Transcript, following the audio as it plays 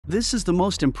This is the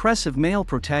most impressive male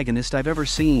protagonist I've ever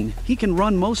seen. He can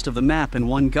run most of the map in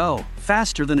one go,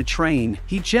 faster than a train.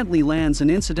 He gently lands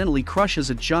and incidentally crushes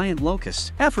a giant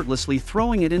locust, effortlessly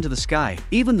throwing it into the sky.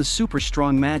 Even the super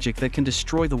strong magic that can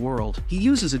destroy the world, he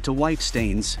uses it to wipe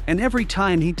stains. And every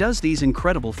time he does these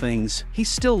incredible things, he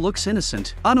still looks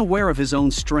innocent, unaware of his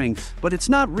own strength. But it's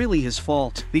not really his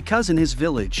fault, because in his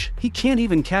village, he can't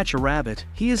even catch a rabbit.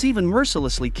 He is even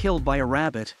mercilessly killed by a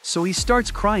rabbit, so he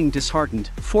starts crying disheartened.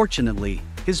 Fortunately,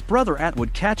 his brother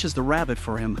Atwood catches the rabbit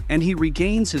for him, and he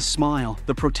regains his smile.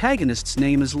 The protagonist's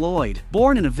name is Lloyd,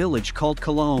 born in a village called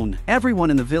Cologne.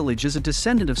 Everyone in the village is a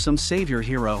descendant of some savior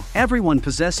hero. Everyone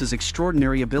possesses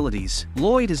extraordinary abilities.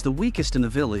 Lloyd is the weakest in the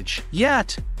village,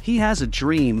 yet he has a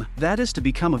dream, that is to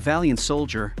become a valiant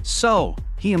soldier. So,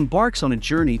 he embarks on a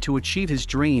journey to achieve his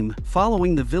dream.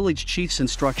 Following the village chief's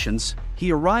instructions,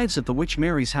 he arrives at the witch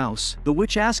Mary's house. The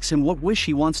witch asks him what wish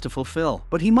he wants to fulfill,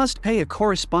 but he must pay a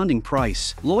corresponding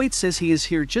price. Lloyd says he is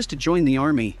here just to join the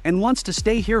army, and wants to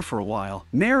stay here for a while.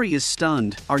 Mary is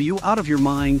stunned. "Are you out of your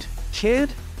mind,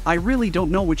 kid? I really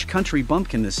don't know which country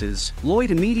bumpkin this is."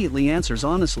 Lloyd immediately answers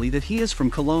honestly that he is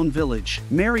from Cologne village.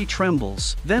 Mary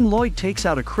trembles. Then Lloyd takes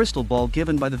out a crystal ball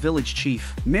given by the village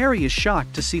chief. Mary is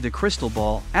shocked to see the crystal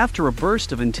ball. After a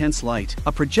burst of intense light,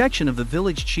 a projection of the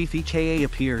village chief EKA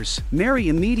appears. Mary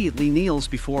immediately kneels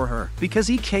before her,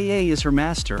 because EKA is her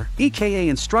master. EKA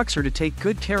instructs her to take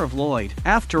good care of Lloyd.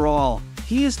 After all,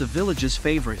 he is the village's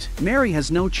favorite. Mary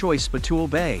has no choice but to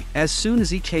obey. As soon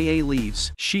as EKA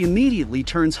leaves, she immediately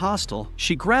turns hostile.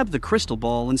 She grabbed the crystal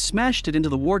ball and smashed it into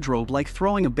the wardrobe like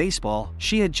throwing a baseball.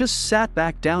 She had just sat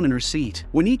back down in her seat.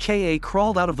 When EKA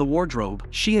crawled out of the wardrobe,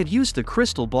 she had used the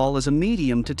crystal ball as a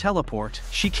medium to teleport.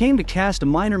 She came to cast a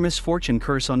minor misfortune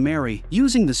curse on Mary,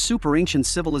 using the super ancient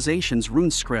civilization's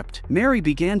rune script. Mary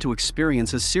began to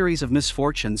experience a series of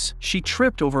misfortunes. She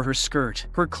tripped over her skirt.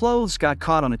 Her clothes got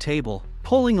caught on a table,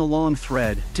 pulling a long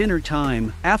thread. Dinner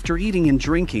time. After eating and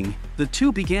drinking, the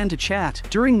two began to chat,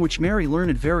 during which Mary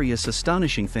learned various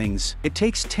astonishing things. It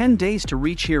takes 10 days to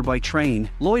reach here by train.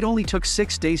 Lloyd only took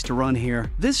 6 days to run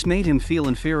here. This made him feel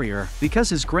inferior, because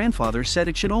his grandfather said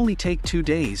it should only take 2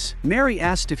 days. Mary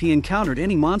asked if he encountered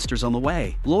any monsters on the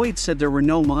way. Lloyd said there were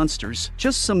no monsters,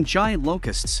 just some giant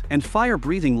locusts, and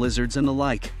fire-breathing lizards and the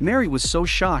like. Mary was so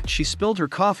shocked she spilled her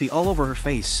coffee all over her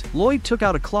face. Lloyd took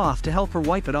out a cloth to help her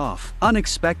wipe it off.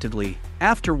 Unexpectedly,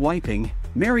 after wiping,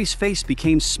 Mary's face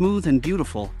became smooth and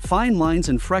beautiful. Fine lines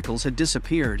and freckles had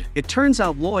disappeared. It turns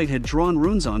out Lloyd had drawn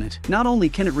runes on it. Not only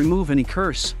can it remove any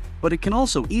curse, but it can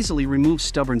also easily remove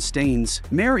stubborn stains.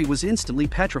 Mary was instantly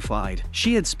petrified.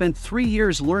 She had spent 3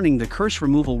 years learning the curse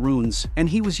removal runes, and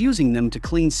he was using them to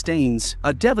clean stains.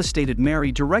 A devastated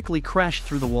Mary directly crashed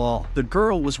through the wall. The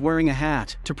girl was wearing a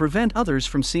hat to prevent others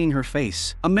from seeing her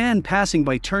face. A man passing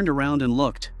by turned around and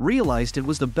looked, realized it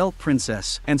was the Belt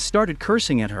Princess, and started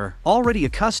cursing at her. Already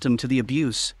accustomed to the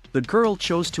abuse, the girl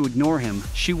chose to ignore him.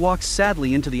 She walked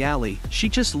sadly into the alley. She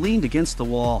just leaned against the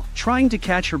wall, trying to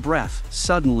catch her breath.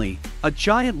 Suddenly, a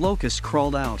giant locust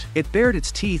crawled out. It bared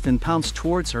its teeth and pounced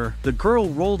towards her. The girl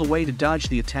rolled away to dodge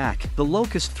the attack. The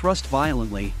locust thrust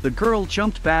violently. The girl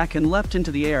jumped back and leapt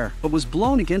into the air, but was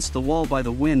blown against the wall by the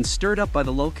wind stirred up by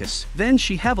the locust. Then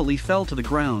she heavily fell to the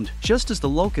ground, just as the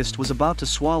locust was about to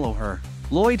swallow her.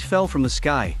 Lloyd fell from the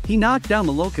sky. He knocked down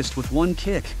the locust with one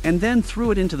kick, and then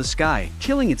threw it into the sky.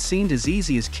 Killing it seemed as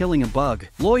easy as killing a bug.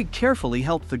 Lloyd carefully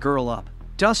helped the girl up,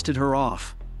 dusted her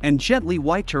off, and gently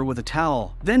wiped her with a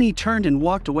towel. Then he turned and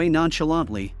walked away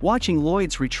nonchalantly. Watching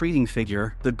Lloyd's retreating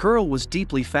figure, the girl was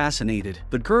deeply fascinated.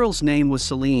 The girl's name was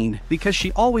Celine, because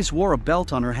she always wore a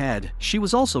belt on her head. She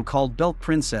was also called Belt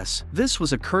Princess. This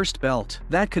was a cursed belt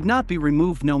that could not be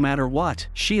removed no matter what.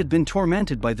 She had been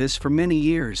tormented by this for many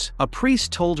years. A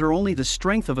priest told her only the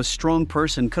strength of a strong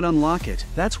person could unlock it.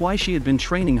 That's why she had been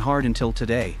training hard until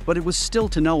today. But it was still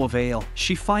to no avail.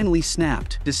 She finally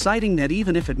snapped, deciding that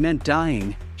even if it meant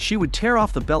dying, she would tear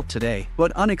off the belt today.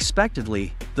 But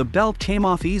unexpectedly, the belt came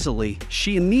off easily.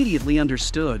 She immediately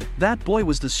understood. That boy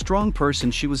was the strong person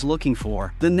she was looking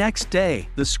for. The next day,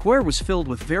 the square was filled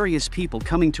with various people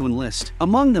coming to enlist.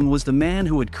 Among them was the man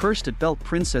who had cursed at Belt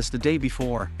Princess the day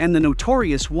before, and the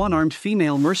notorious one-armed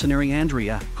female mercenary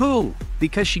Andrea, who,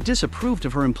 because she disapproved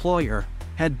of her employer,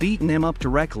 had beaten him up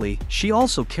directly. She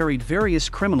also carried various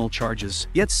criminal charges.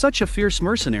 Yet such a fierce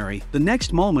mercenary, the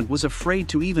next moment was afraid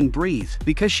to even breathe,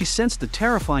 because she sensed the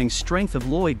terrifying strength of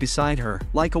Lloyd beside her.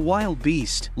 Like a wild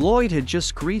beast, Lloyd had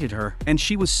just greeted her, and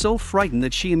she was so frightened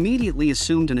that she immediately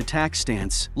assumed an attack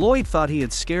stance. Lloyd thought he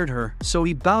had scared her, so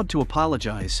he bowed to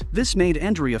apologize. This made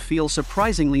Andrea feel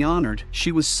surprisingly honored.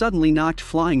 She was suddenly knocked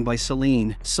flying by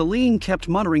Celine. Celine kept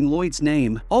muttering Lloyd's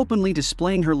name, openly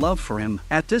displaying her love for him.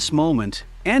 At this moment,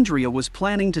 Andrea was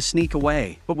planning to sneak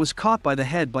away, but was caught by the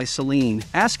head by Celine,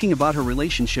 asking about her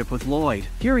relationship with Lloyd.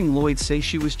 Hearing Lloyd say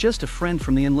she was just a friend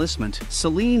from the enlistment,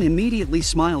 Celine immediately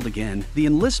smiled again. The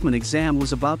enlistment exam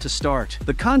was about to start.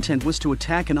 The content was to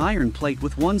attack an iron plate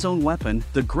with one's own weapon.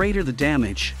 The greater the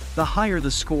damage, the higher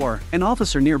the score. An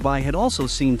officer nearby had also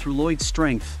seen through Lloyd's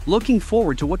strength, looking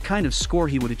forward to what kind of score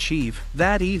he would achieve.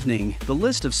 That evening, the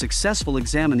list of successful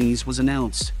examinees was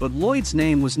announced, but Lloyd's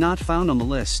name was not found on the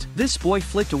list. This boy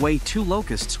flicked away 2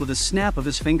 locusts with a snap of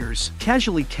his fingers,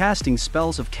 casually casting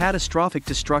spells of catastrophic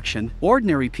destruction.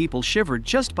 Ordinary people shivered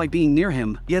just by being near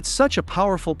him, yet such a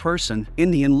powerful person,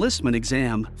 in the enlistment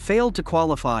exam, failed to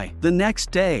qualify. The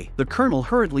next day, the colonel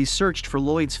hurriedly searched for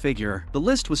Lloyd's figure. The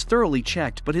list was thoroughly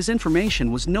checked, but his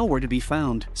information was nowhere to be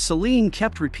found. Celine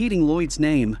kept repeating Lloyd's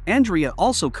name. Andrea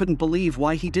also couldn't believe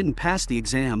why he didn't pass the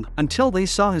exam, until they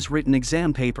saw his written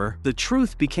exam paper. The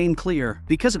truth became clear,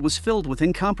 because it was filled with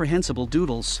incomprehensible doodles.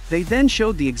 They then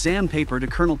showed the exam paper to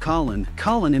Colonel Colin.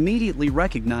 Colin immediately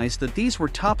recognized that these were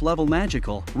top-level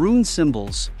magical rune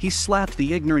symbols. He slapped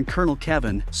the ignorant Colonel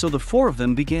Kevin, so the 4 of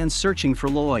them began searching for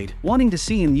Lloyd, wanting to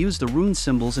see him use the rune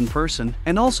symbols in person,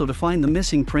 and also to find the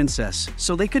missing princess,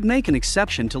 so they could make an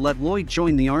exception to let Lloyd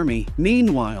join the army.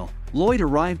 Meanwhile, Lloyd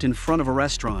arrived in front of a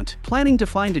restaurant, planning to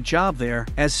find a job there.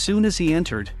 As soon as he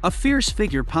entered, a fierce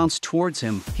figure pounced towards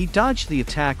him. He dodged the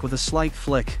attack with a slight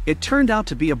flick. It turned out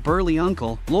to be a burly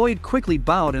uncle. Lloyd quickly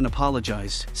bowed and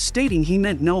apologized, stating he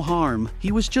meant no harm.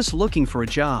 He was just looking for a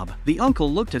job. The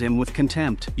uncle looked at him with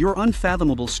contempt. Your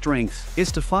unfathomable strength is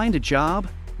to find a job?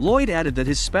 Lloyd added that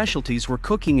his specialties were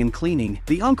cooking and cleaning.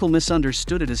 The uncle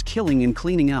misunderstood it as killing and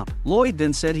cleaning up. Lloyd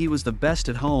then said he was the best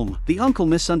at home. The uncle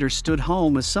misunderstood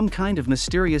home as some kind of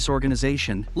mysterious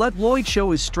organization. Let Lloyd show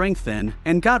his strength then,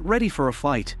 and got ready for a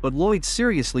fight. But Lloyd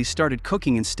seriously started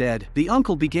cooking instead. The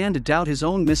uncle began to doubt his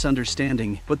own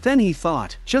misunderstanding, but then he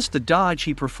thought, just the dodge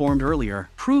he performed earlier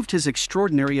proved his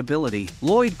extraordinary ability.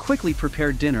 Lloyd quickly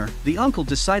prepared dinner. The uncle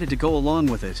decided to go along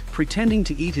with it, pretending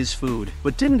to eat his food,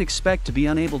 but didn't expect to be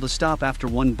unable to stop after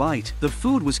one bite. The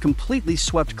food was completely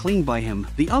swept clean by him.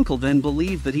 The uncle then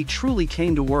believed that he truly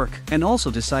came to work, and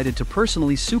also decided to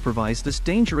personally supervise this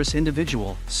dangerous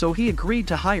individual, so he agreed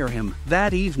to hire him.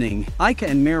 That evening, Ika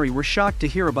and Mary were shocked to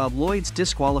hear about Lloyd's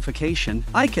disqualification.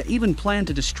 Ika even planned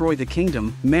to destroy the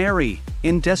kingdom. Mary,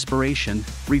 in desperation,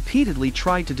 repeatedly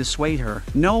tried to dissuade her.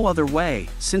 No other way,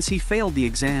 since he failed the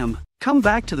exam. Come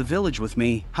back to the village with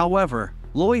me. However,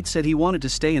 Lloyd said he wanted to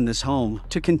stay in this home,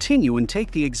 to continue and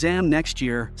take the exam next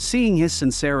year. Seeing his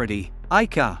sincerity,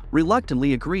 Ika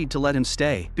reluctantly agreed to let him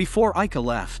stay. Before Ika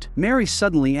left, Mary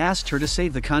suddenly asked her to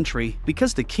save the country,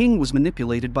 because the king was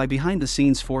manipulated by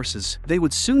behind-the-scenes forces. They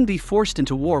would soon be forced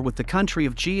into war with the country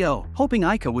of Geo, hoping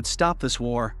Ika would stop this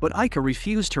war, but Ika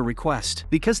refused her request,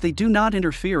 because they do not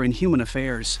interfere in human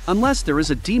affairs, unless there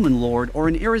is a demon lord or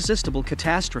an irresistible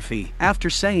catastrophe. After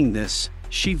saying this,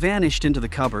 she vanished into the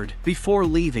cupboard. Before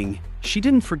leaving, she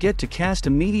didn't forget to cast a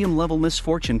medium-level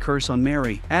misfortune curse on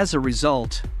Mary. As a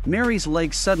result, Mary's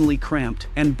legs suddenly cramped,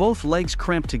 and both legs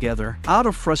cramped together. Out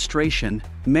of frustration,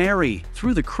 Mary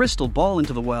threw the crystal ball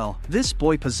into the well. This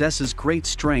boy possesses great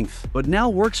strength, but now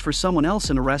works for someone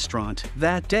else in a restaurant.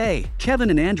 That day,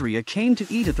 Kevin and Andrea came to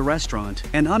eat at the restaurant,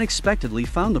 and unexpectedly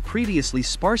found the previously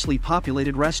sparsely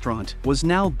populated restaurant was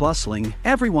now bustling.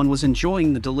 Everyone was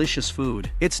enjoying the delicious food.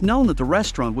 It's known that the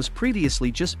restaurant was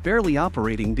previously just barely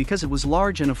operating because it was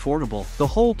large and affordable. The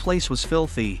whole place was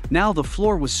filthy. Now the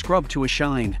floor was scrubbed to a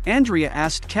shine. Andrea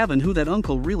asked Kevin who that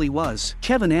uncle really was.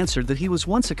 Kevin answered that he was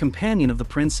once a companion of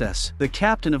the princess, the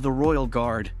captain of the royal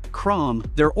guard. Crom.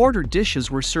 Their ordered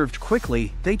dishes were served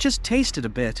quickly. They just tasted a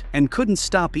bit and couldn't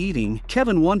stop eating.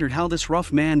 Kevin wondered how this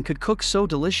rough man could cook so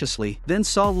deliciously, then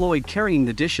saw Lloyd carrying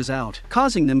the dishes out,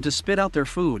 causing them to spit out their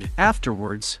food.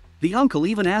 Afterwards, the uncle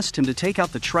even asked him to take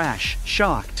out the trash.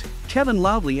 Shocked, Kevin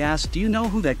loudly asked, "Do you know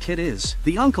who that kid is?"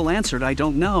 The uncle answered, "I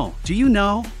don't know. Do you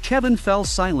know?" Kevin fell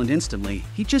silent instantly.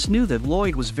 He just knew that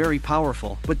Lloyd was very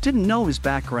powerful, but didn't know his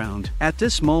background. At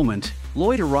this moment,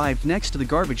 Lloyd arrived next to the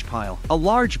garbage pile. A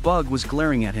large bug was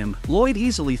glaring at him. Lloyd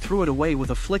easily threw it away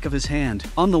with a flick of his hand.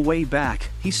 On the way back,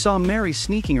 he saw Mary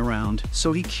sneaking around,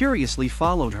 so he curiously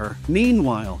followed her.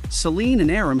 Meanwhile, Celine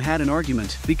and Aram had an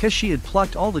argument because she had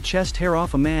plucked all the chest hair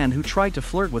off a man who tried to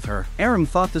flirt with her. Aram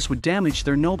thought this would damage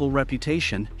their noble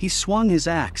reputation. He swung his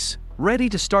axe, ready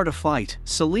to start a fight.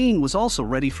 Celine was also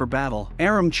ready for battle.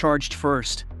 Aram charged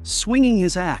first. Swinging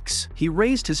his axe, he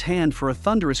raised his hand for a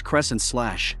thunderous crescent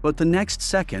slash, but the next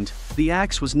second, the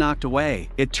axe was knocked away.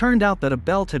 It turned out that a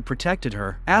belt had protected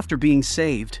her. After being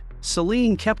saved,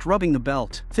 Celine kept rubbing the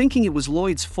belt, thinking it was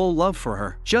Lloyd's full love for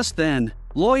her. Just then,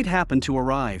 Lloyd happened to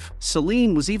arrive.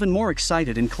 Celine was even more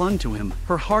excited and clung to him.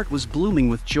 Her heart was blooming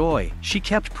with joy. She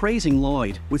kept praising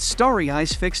Lloyd, with starry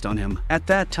eyes fixed on him. At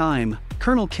that time,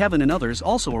 Colonel Kevin and others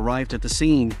also arrived at the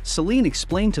scene. Celine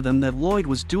explained to them that Lloyd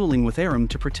was dueling with Aram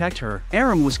to protect her.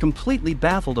 Aram was completely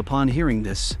baffled upon hearing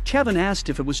this. Kevin asked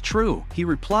if it was true. He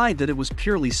replied that it was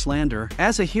purely slander.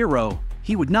 As a hero,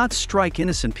 he would not strike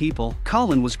innocent people.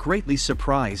 Colin was greatly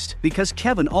surprised, because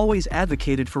Kevin always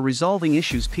advocated for resolving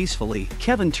issues peacefully.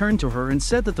 Kevin turned to her and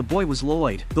said that the boy was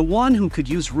Lloyd, the one who could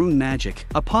use rune magic.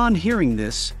 Upon hearing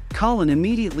this, Colin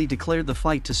immediately declared the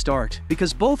fight to start,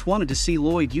 because both wanted to see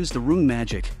Lloyd use the rune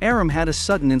magic. Aram had a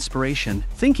sudden inspiration,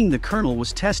 thinking the colonel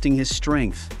was testing his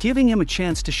strength, giving him a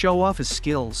chance to show off his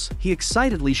skills. He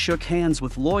excitedly shook hands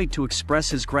with Lloyd to express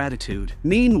his gratitude.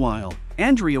 Meanwhile,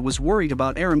 Andrea was worried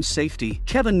about Aram's safety.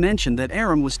 Kevin mentioned that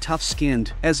Aram was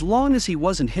tough-skinned. As long as he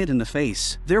wasn't hit in the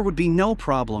face, there would be no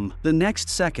problem. The next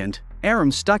second,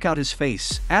 Aram stuck out his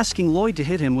face, asking Lloyd to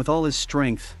hit him with all his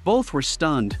strength. Both were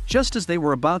stunned. Just as they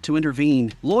were about to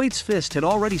intervene, Lloyd's fist had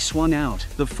already swung out.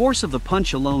 The force of the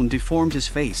punch alone deformed his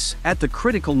face. At the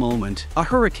critical moment, a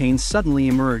hurricane suddenly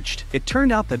emerged. It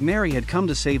turned out that Mary had come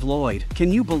to save Lloyd.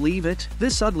 Can you believe it?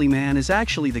 This ugly man is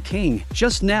actually the king.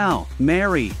 Just now,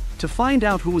 Mary, to find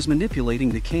out who was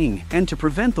manipulating the king, and to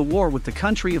prevent the war with the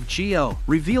country of Geo,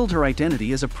 revealed her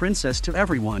identity as a princess to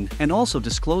everyone, and also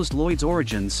disclosed Lloyd's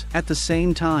origins. At the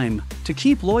same time, to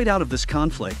keep Lloyd out of this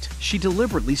conflict, she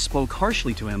deliberately spoke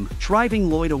harshly to him, driving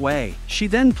Lloyd away. She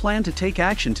then planned to take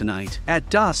action tonight.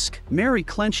 At dusk, Mary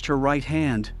clenched her right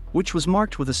hand, which was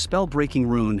marked with a spell-breaking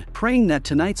rune, praying that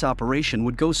tonight's operation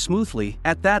would go smoothly.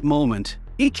 At that moment,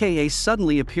 EKA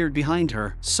suddenly appeared behind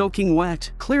her, soaking wet,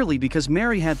 clearly because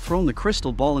Mary had thrown the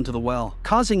crystal ball into the well,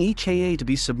 causing EKA to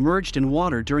be submerged in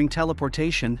water during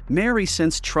teleportation. Mary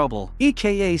sensed trouble.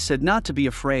 EKA said not to be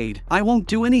afraid. I won't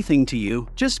do anything to you,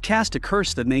 just cast a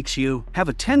curse that makes you have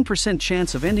a 10%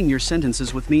 chance of ending your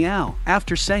sentences with meow.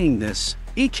 After saying this,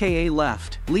 EKA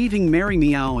left, leaving Mary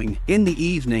meowing. In the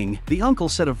evening, the uncle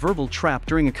set a verbal trap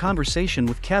during a conversation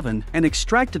with Kevin and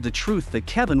extracted the truth that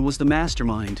Kevin was the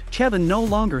mastermind. Kevin no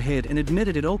longer hid and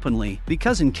admitted it openly,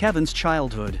 because in Kevin's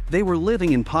childhood, they were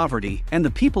living in poverty, and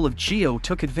the people of Geo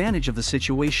took advantage of the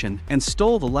situation and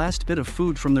stole the last bit of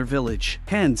food from their village.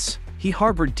 Hence, he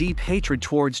harbored deep hatred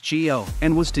towards Geo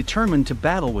and was determined to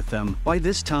battle with them. By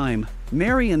this time,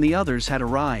 Mary and the others had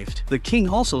arrived. The king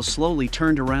also slowly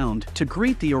turned around to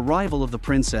greet the arrival of the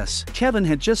princess. Kevin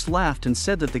had just laughed and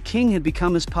said that the king had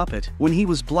become his puppet. When he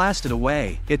was blasted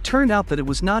away, it turned out that it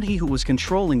was not he who was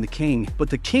controlling the king, but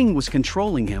the king was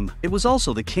controlling him. It was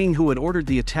also the king who had ordered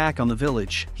the attack on the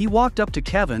village. He walked up to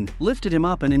Kevin, lifted him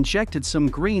up and injected some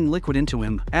green liquid into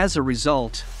him. As a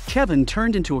result, Kevin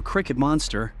turned into a cricket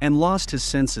monster and lost his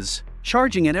senses.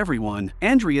 Charging at everyone,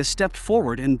 Andrea stepped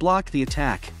forward and blocked the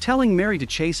attack, telling Mary to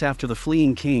chase after the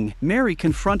fleeing king. Mary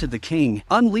confronted the king,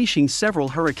 unleashing several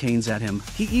hurricanes at him.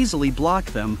 He easily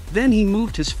blocked them, then he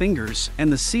moved his fingers,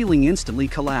 and the ceiling instantly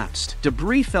collapsed.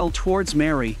 Debris fell towards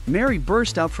Mary. Mary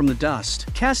burst out from the dust,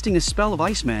 casting a spell of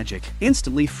ice magic,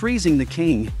 instantly freezing the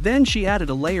king. Then she added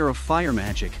a layer of fire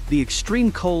magic. The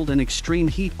extreme cold and extreme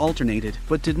heat alternated,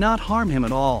 but did not harm him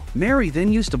at all. Mary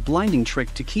then used a blinding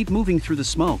trick to keep moving through the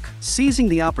smoke, seizing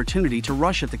the opportunity to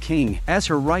rush at the king. As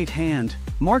her right hand,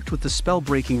 marked with the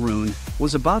spell-breaking rune,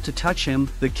 was about to touch him,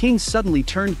 the king suddenly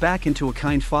turned back into a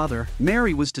kind father.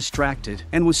 Mary was distracted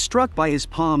and was struck by his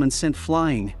palm and sent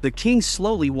flying. The king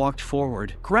slowly walked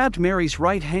forward, grabbed Mary's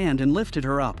right hand and lifted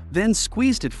her up, then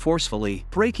squeezed it forcefully,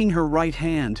 breaking her right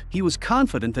hand. He was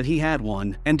confident that he had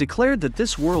won, and declared that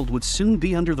this world would soon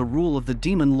be under the rule of the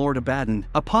demon Lord Abaddon.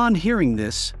 Upon hearing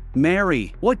this,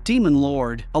 Mary, what demon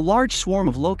lord? A large swarm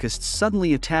of locusts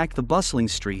suddenly attacked the bustling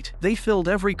street. They filled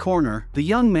every corner. The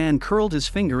young man curled his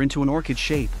finger into an orchid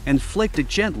shape and flicked it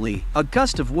gently. A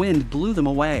gust of wind blew them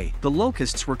away. The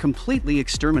locusts were completely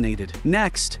exterminated.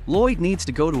 Next, Lloyd needs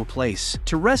to go to a place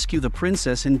to rescue the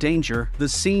princess in danger. The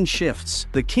scene shifts.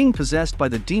 The king, possessed by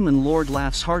the demon lord,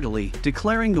 laughs heartily,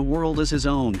 declaring the world as his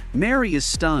own. Mary is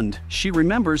stunned. She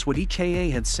remembers what EKA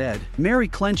had said. Mary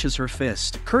clenches her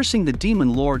fist, cursing the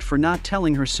demon lord for not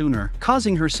telling her sooner,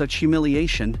 causing her such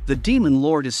humiliation. The demon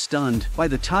lord is stunned. By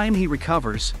the time he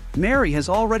recovers, Mary has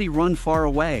already run far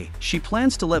away. She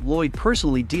plans to let Lloyd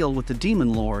personally deal with the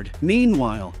demon lord.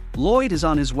 Meanwhile, Lloyd is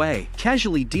on his way,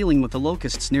 casually dealing with the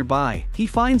locusts nearby. He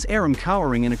finds Aram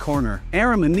cowering in a corner.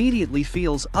 Aram immediately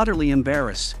feels utterly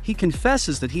embarrassed. He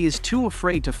confesses that he is too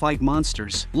afraid to fight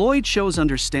monsters. Lloyd shows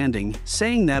understanding,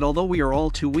 saying that although we are all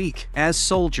too weak, as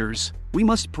soldiers, we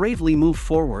must bravely move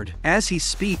forward. As he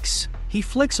speaks, he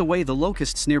flicks away the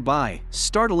locusts nearby,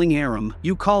 startling Aram.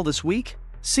 "You call this weak?"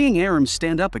 Seeing Aram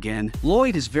stand up again,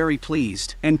 Lloyd is very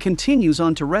pleased and continues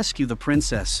on to rescue the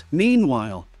princess.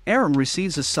 Meanwhile, Aram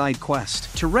receives a side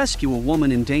quest to rescue a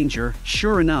woman in danger.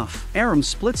 Sure enough, Aram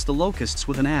splits the locusts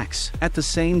with an axe. At the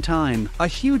same time, a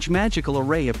huge magical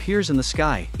array appears in the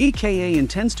sky. EKA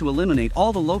intends to eliminate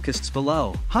all the locusts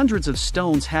below. Hundreds of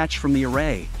stones hatch from the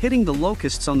array, hitting the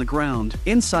locusts on the ground.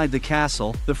 Inside the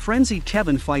castle, the frenzied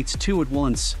Kevin fights two at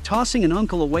once, tossing an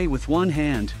uncle away with one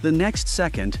hand. The next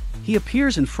second, he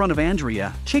appears in front of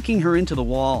Andrea, kicking her into the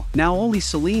wall. Now only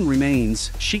Celine remains.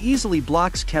 She easily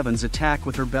blocks Kevin's attack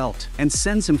with her belt and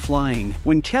sends him flying.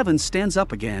 When Kevin stands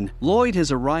up again, Lloyd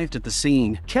has arrived at the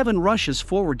scene. Kevin rushes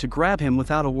forward to grab him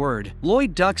without a word.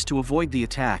 Lloyd ducks to avoid the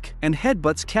attack and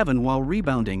headbutts Kevin while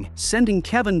rebounding, sending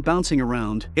Kevin bouncing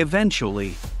around.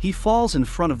 Eventually, he falls in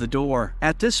front of the door.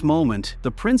 At this moment,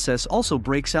 the princess also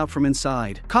breaks out from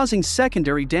inside, causing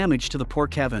secondary damage to the poor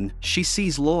Kevin. She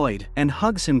sees Lloyd and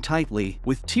hugs him tightly,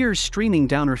 with tears streaming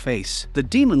down her face. The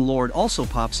demon lord also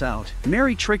pops out.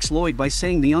 Mary tricks Lloyd by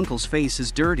saying the uncle's face is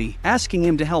dirty, asking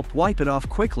him to help wipe it off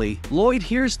quickly. Lloyd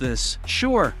hears this.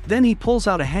 Sure. Then he pulls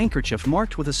out a handkerchief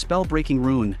marked with a spell-breaking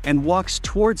rune and walks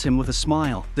towards him with a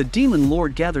smile. The demon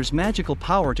lord gathers magical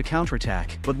power to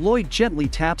counterattack, but Lloyd gently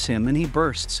taps him and he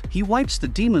bursts. He wipes the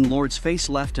demon lord's face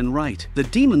left and right. The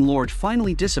demon lord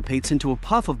finally dissipates into a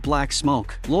puff of black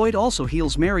smoke. Lloyd also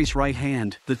heals Mary's right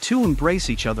hand. The two embrace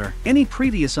each other. Any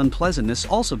previous unpleasantness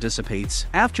also dissipates.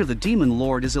 After the demon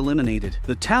lord is eliminated,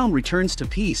 the town returns to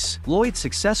peace. Lloyd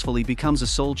successfully becomes a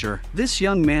soldier. This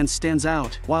young man stands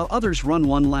out. While others run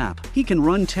one lap, he can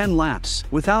run 10 laps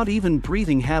without even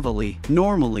breathing heavily.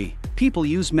 Normally, people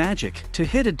use magic to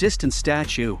hit a distant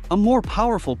statue. A more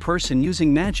powerful person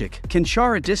using magic can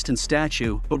char a distant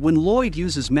statue, but when Lloyd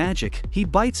uses magic, he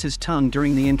bites his tongue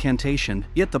during the incantation.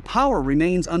 Yet the power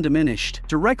remains undiminished,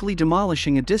 directly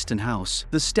demolishing a distant house.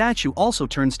 The statue also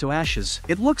turns to ashes.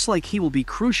 It looks like he will be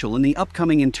crucial in the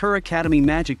upcoming Inter Academy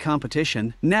magic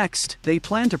competition. Next, they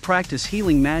plan to practice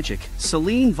healing magic.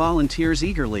 Celine volunteers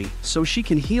eagerly so she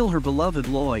can heal her beloved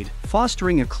Lloyd,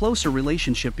 fostering a closer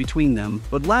relationship between them,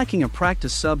 but lacking a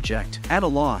practice subject. At a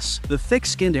loss, the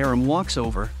thick-skinned Aram walks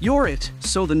over. "You're it."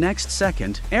 So the next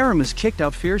second, Aram is kicked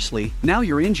out fiercely. "Now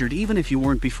you're injured even if you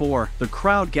weren't before." The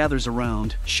crowd gathers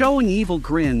around, showing evil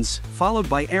grins, followed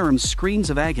by Aram's screams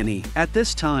of agony. At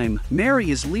this time, Mary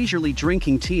is leisurely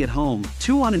drinking tea at home.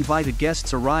 Two uninvited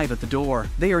guests arrive at the door.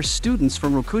 They are students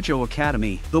from Rokujo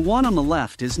Academy. The one on the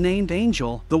left is named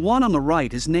Angel. The one on the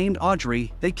right is named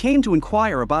Audrey. They came to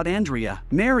inquire about Andrea.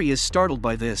 Mary is startled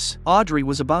by this. Audrey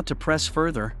was about to press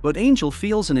further, but Angel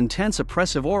feels an intense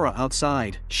oppressive aura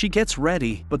outside. She gets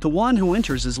ready, but the one who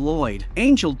enters is Lloyd.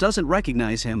 Angel doesn't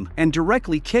recognize him and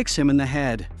directly kicks him in the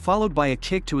head, followed by a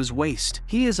kick to his waist.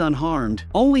 He is unharmed,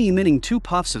 only emitting 2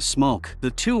 puffs of smoke.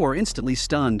 The two are instantly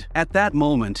stunned. At that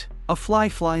moment, a fly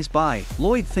flies by.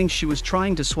 Lloyd thinks she was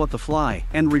trying to swat the fly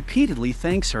and repeatedly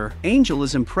thanks her. Angel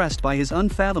is impressed by his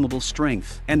unfathomable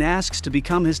strength and asks to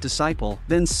become his disciple,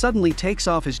 then suddenly takes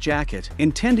off his jacket,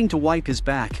 intending to wipe his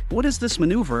back. What is this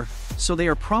maneuver? So they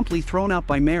are promptly thrown out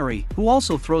by Mary, who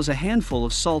also throws a handful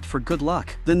of salt for good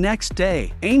luck. The next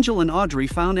day, Angel and Audrey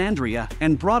found Andrea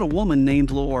and brought a woman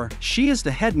named Lore. She is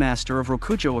the headmaster of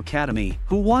Rokujo Academy,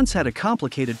 who once had a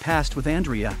complicated past with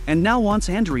Andrea and now wants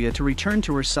Andrea to return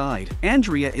to her side. side.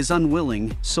 Andrea is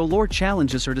unwilling, so Lloyd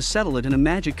challenges her to settle it in a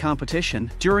magic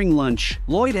competition. During lunch,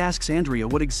 Lloyd asks Andrea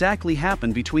what exactly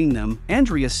happened between them.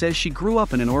 Andrea says she grew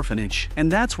up in an orphanage,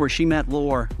 and that's where she met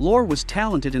Lloyd. Lloyd was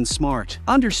talented and smart,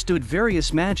 understood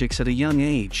various magics at a young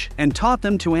age, and taught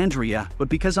them to Andrea, but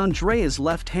because Andrea's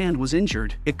left hand was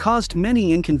injured, it caused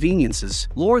many inconveniences.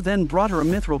 Lloyd then brought her a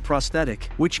mithril prosthetic,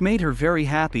 which made her very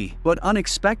happy, but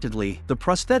unexpectedly, the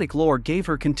prosthetic Lloyd gave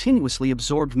her continuously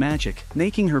absorbed magic,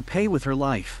 making her pay with her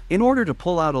life in order to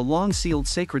pull out a long-sealed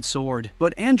sacred sword.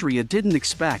 But Andrea didn't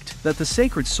expect that the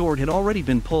sacred sword had already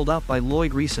been pulled out by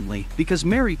Lloyd recently, because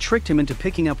Mary tricked him into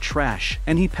picking up trash,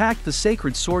 and he packed the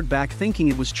sacred sword back thinking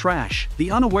it was trash.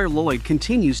 The unaware Lloyd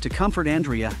continues to comfort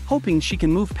Andrea, hoping she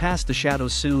can move past the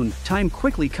shadows soon. Time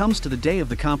quickly comes to the day of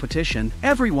the competition.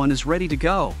 Everyone is ready to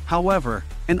go. However,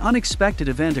 an unexpected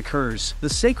event occurs. The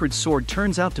sacred sword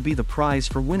turns out to be the prize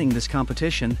for winning this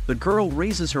competition. The girl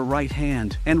raises her right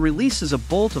hand and releases a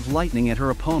bolt of lightning at her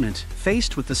opponent.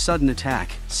 Faced with the sudden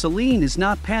attack, Celine is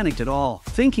not panicked at all,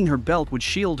 thinking her belt would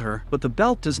shield her, but the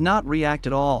belt does not react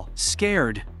at all.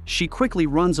 Scared, she quickly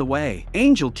runs away.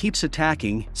 Angel keeps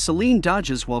attacking. Celine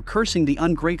dodges while cursing the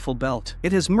ungrateful belt.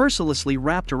 It has mercilessly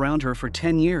wrapped around her for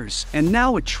 10 years, and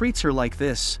now it treats her like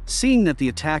this. Seeing that the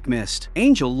attack missed,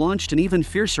 Angel launched an even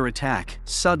fiercer attack.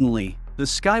 Suddenly, the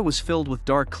sky was filled with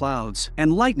dark clouds,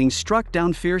 and lightning struck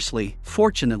down fiercely.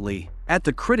 Fortunately, at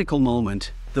the critical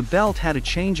moment, the belt had a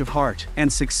change of heart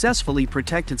and successfully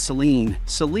protected Celine.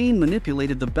 Celine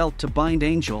manipulated the belt to bind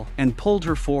Angel and pulled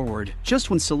her forward. Just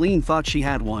when Celine thought she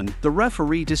had won, the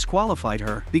referee disqualified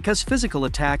her because physical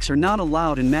attacks are not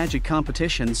allowed in magic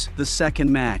competitions. The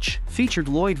second match featured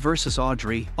Lloyd versus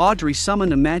Audrey. Audrey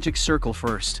summoned a magic circle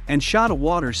first and shot a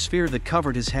water sphere that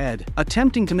covered his head,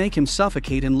 attempting to make him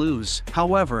suffocate and lose.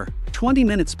 However, 20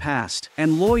 minutes passed,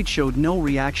 and Lloyd showed no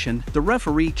reaction. The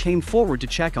referee came forward to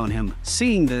check on him.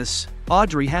 Seeing this,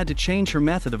 Audrey had to change her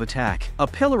method of attack. A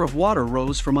pillar of water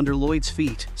rose from under Lloyd's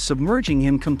feet, submerging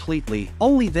him completely.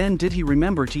 Only then did he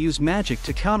remember to use magic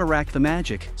to counteract the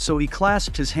magic, so he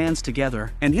clasped his hands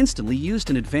together and instantly used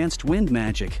an advanced wind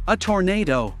magic. A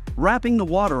tornado, wrapping the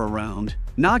water around,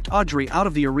 knocked Audrey out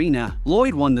of the arena.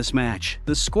 Lloyd won this match.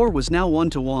 The score was now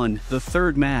 1-1. The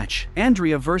third match,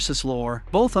 Andrea versus Lloyd.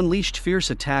 Both unleashed fierce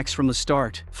attacks from the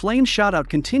start. Flames shot out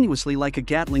continuously like a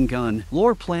Gatling gun.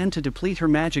 Lloyd planned to deplete her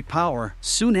magic power.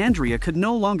 Soon Andrea could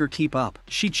no longer keep up.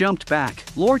 She jumped back.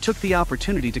 Lloyd took the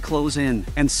opportunity to close in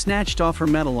and snatched off her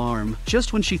metal arm.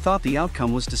 Just when she thought the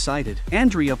outcome was decided,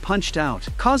 Andrea punched out,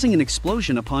 causing an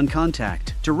explosion upon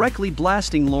contact, directly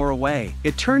blasting Lloyd away.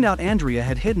 It turned out Andrea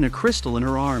had hidden a crystal in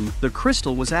her arm. The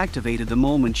crystal was activated the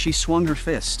moment she swung her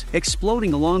fist,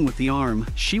 exploding along with the arm.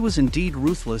 She was indeed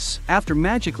ruthless. After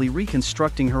magically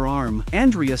reconstructing her arm,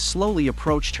 Andrea slowly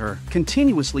approached her,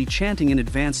 continuously chanting an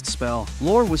advanced spell.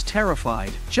 Lloyd was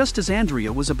terrified. Just as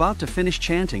Andrea was about to finish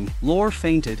chanting, Lloyd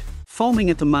fainted, foaming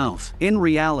at the mouth. In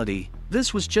reality,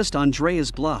 this was just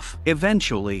Andrea's bluff.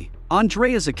 Eventually,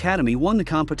 Andrea's academy won the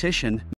competition.